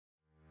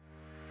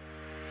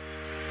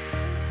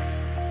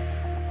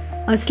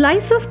A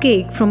slice of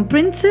cake from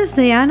Princess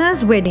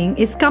Diana's wedding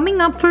is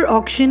coming up for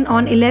auction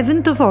on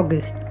 11th of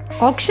August.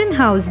 Auction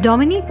house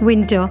Dominic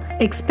Winter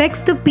expects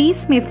the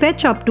piece may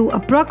fetch up to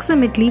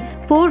approximately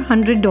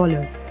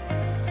 $400.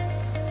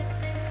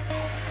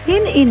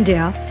 In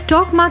India,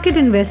 stock market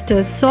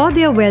investors saw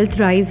their wealth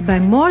rise by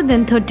more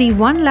than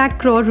 31 lakh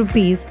crore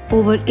rupees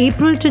over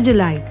April to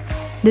July.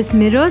 This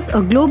mirrors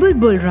a global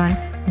bull run,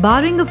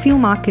 barring a few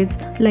markets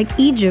like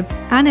Egypt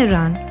and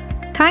Iran,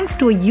 thanks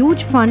to a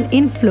huge fund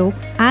inflow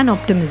and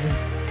optimism.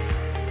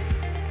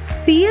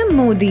 PM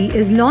Modi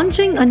is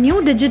launching a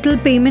new digital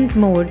payment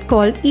mode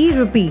called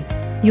e-Rupee.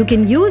 You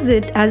can use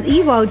it as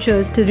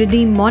e-vouchers to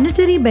redeem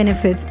monetary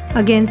benefits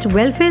against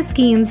welfare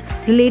schemes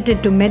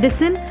related to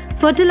medicine,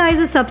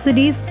 fertilizer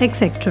subsidies,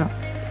 etc.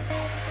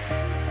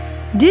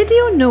 Did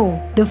you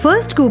know the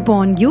first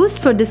coupon used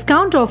for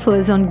discount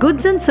offers on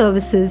goods and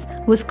services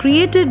was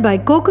created by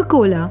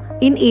Coca-Cola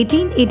in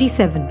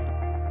 1887?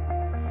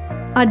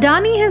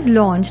 Adani has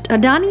launched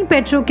Adani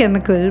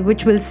Petrochemical,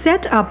 which will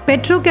set up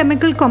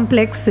petrochemical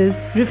complexes,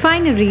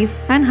 refineries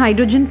and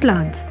hydrogen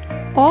plants.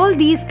 All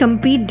these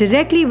compete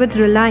directly with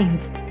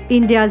Reliance,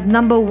 India's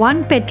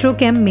 #1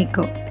 petrochem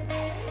maker.